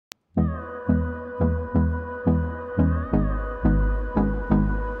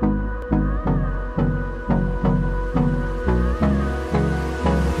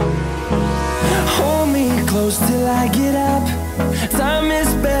close till I get up. Time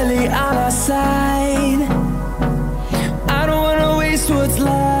is barely on our side. I don't wanna waste what's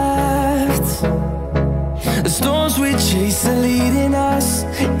left. The storms we chase are leading us,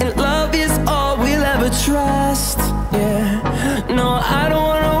 and love is all we'll ever trust. Yeah, no, I don't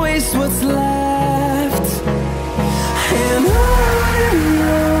wanna waste what's left. And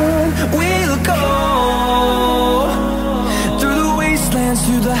on we'll go, through the wastelands,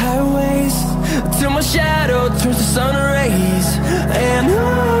 through the highways, till my shadow turns to sun rays. And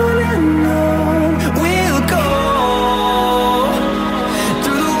on we'll go,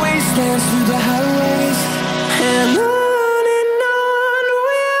 through the wastelands, through the highways, and on we'll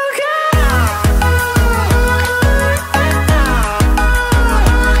go.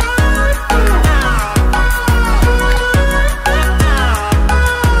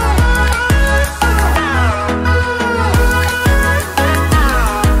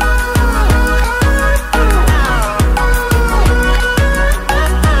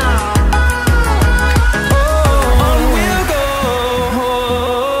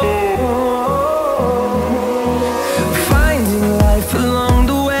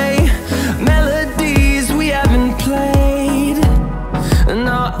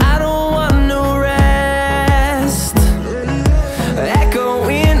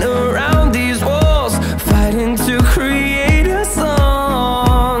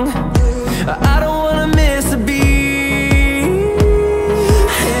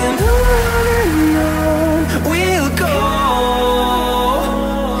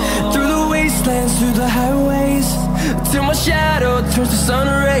 Through the highways, till my shadow turns to sun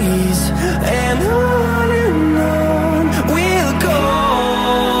rays. And on we'll go,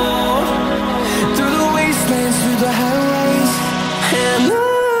 through the wastelands, through the highways, and on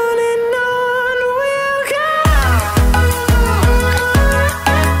we'll go.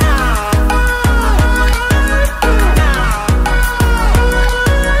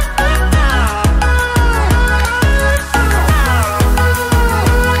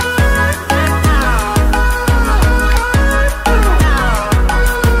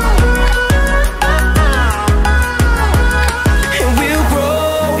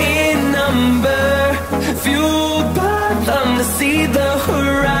 See the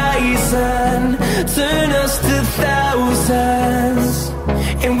horizon turn us to thousands,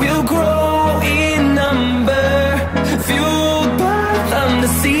 and we'll grow in number, fueled by them. To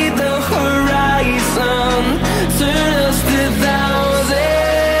see the horizon turn us to thousands,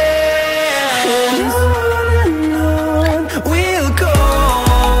 and on we'll go,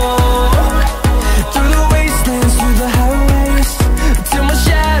 through the wastelands, through the highways, till my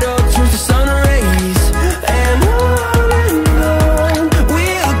shadow turns to sun rays. And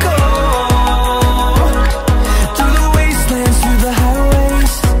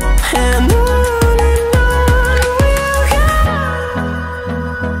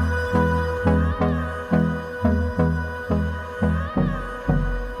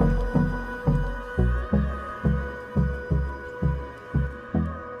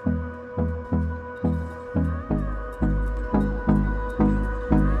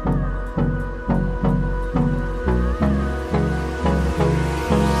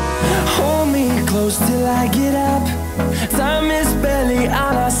close till I get up. Time is barely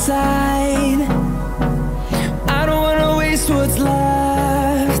on our side. I don't wanna waste what's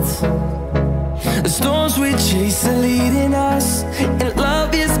left. The storms we chase are leading us, and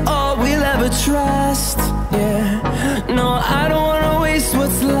love is all we'll ever trust. Yeah, no, I don't wanna waste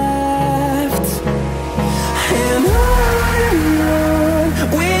what's left. And on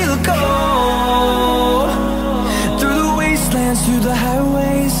we'll go, through the wastelands, through the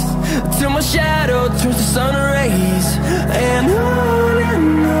highways, till my shadow turns to sun rays. And on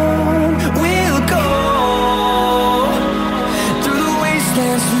we'll go, through the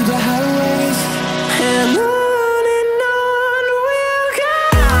wastelands, through the highways, and on we'll go.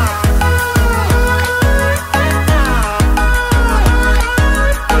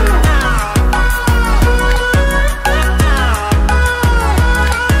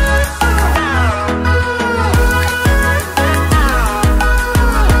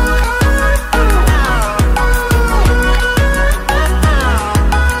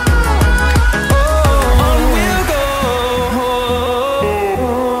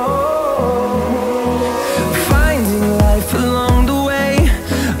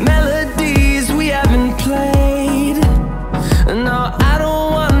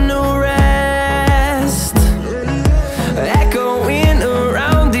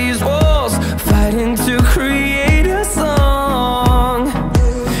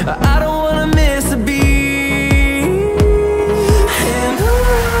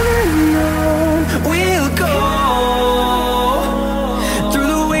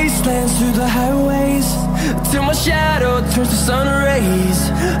 till my shadow turns to sun rays.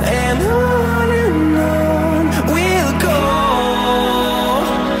 And on we'll go,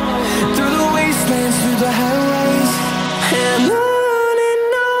 through the wastelands, through the highways, and on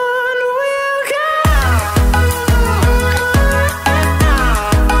we'll go.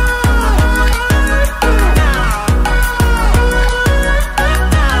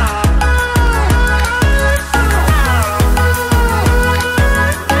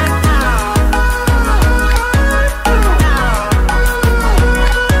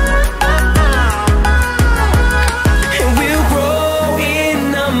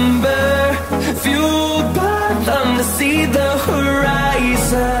 See the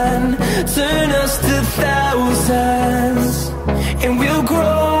horizon turn us to thousands, and we'll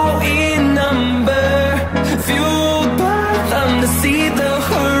grow